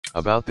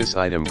About this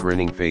item: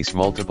 grinning face,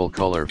 multiple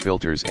color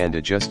filters and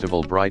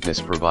adjustable brightness.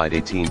 Provide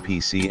 18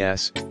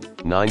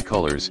 pcs, 9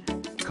 colors,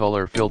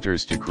 color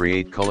filters to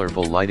create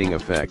colorful lighting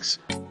effects.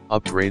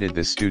 Upgraded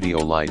this studio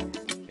light,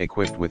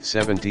 equipped with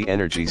 70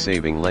 energy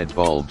saving LED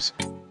bulbs,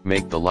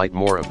 make the light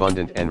more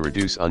abundant and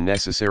reduce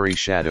unnecessary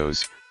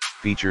shadows.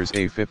 Features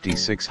a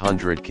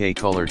 5600K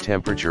color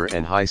temperature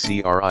and high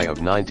CRI of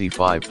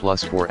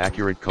 95+ for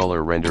accurate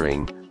color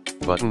rendering.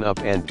 Button up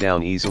and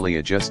down, easily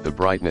adjust the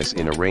brightness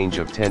in a range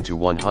of 10 to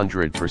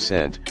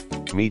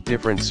 100%. Meet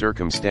different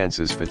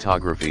circumstances.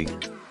 Photography,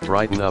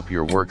 brighten up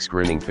your work's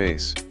grinning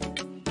face.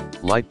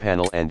 Light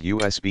panel and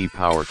USB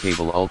power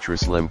cable. Ultra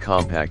slim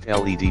compact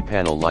LED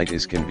panel light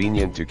is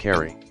convenient to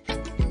carry.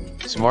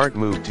 Smart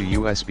move to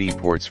USB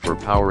ports for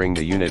powering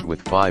the unit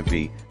with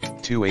 5V,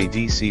 2A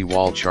DC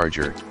wall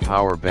charger,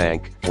 power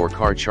bank, or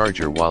car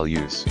charger while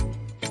use.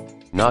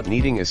 Not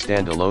needing a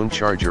standalone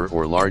charger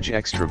or large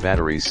extra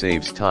batteries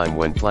saves time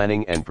when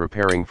planning and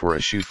preparing for a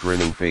shoot.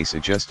 Grinning face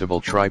adjustable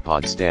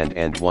tripod stand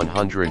and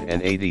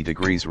 180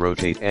 degrees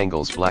rotate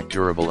angles. Black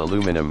durable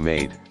aluminum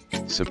made.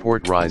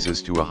 Support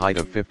rises to a height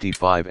of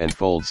 55 and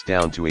folds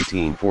down to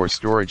 18 for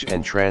storage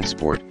and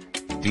transport.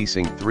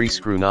 Desync 3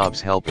 screw knobs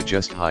help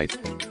adjust height.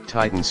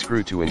 Tighten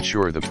screw to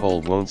ensure the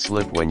pole won't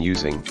slip when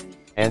using.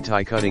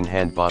 Anti-cutting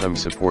hand. Bottom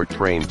support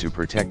frame to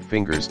protect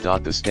fingers.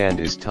 The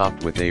stand is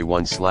topped with a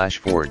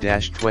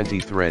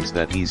 1/4-20 threads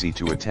that easy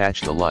to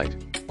attach the light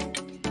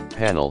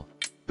panel.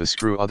 The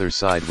screw other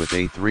side with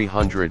a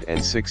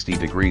 360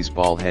 degrees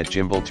ball head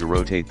gimbal to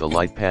rotate the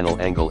light panel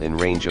angle in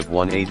range of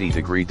 180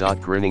 degree.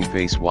 Grinning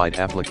face wide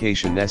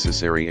application.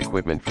 Necessary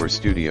equipment for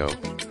studio,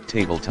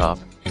 tabletop,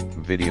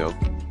 video,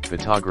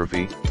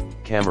 photography,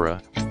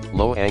 camera,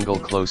 low angle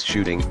close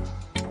shooting,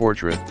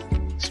 portrait,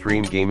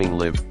 stream gaming,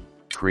 live,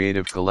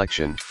 creative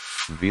collection,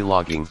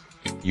 vlogging,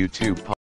 YouTube.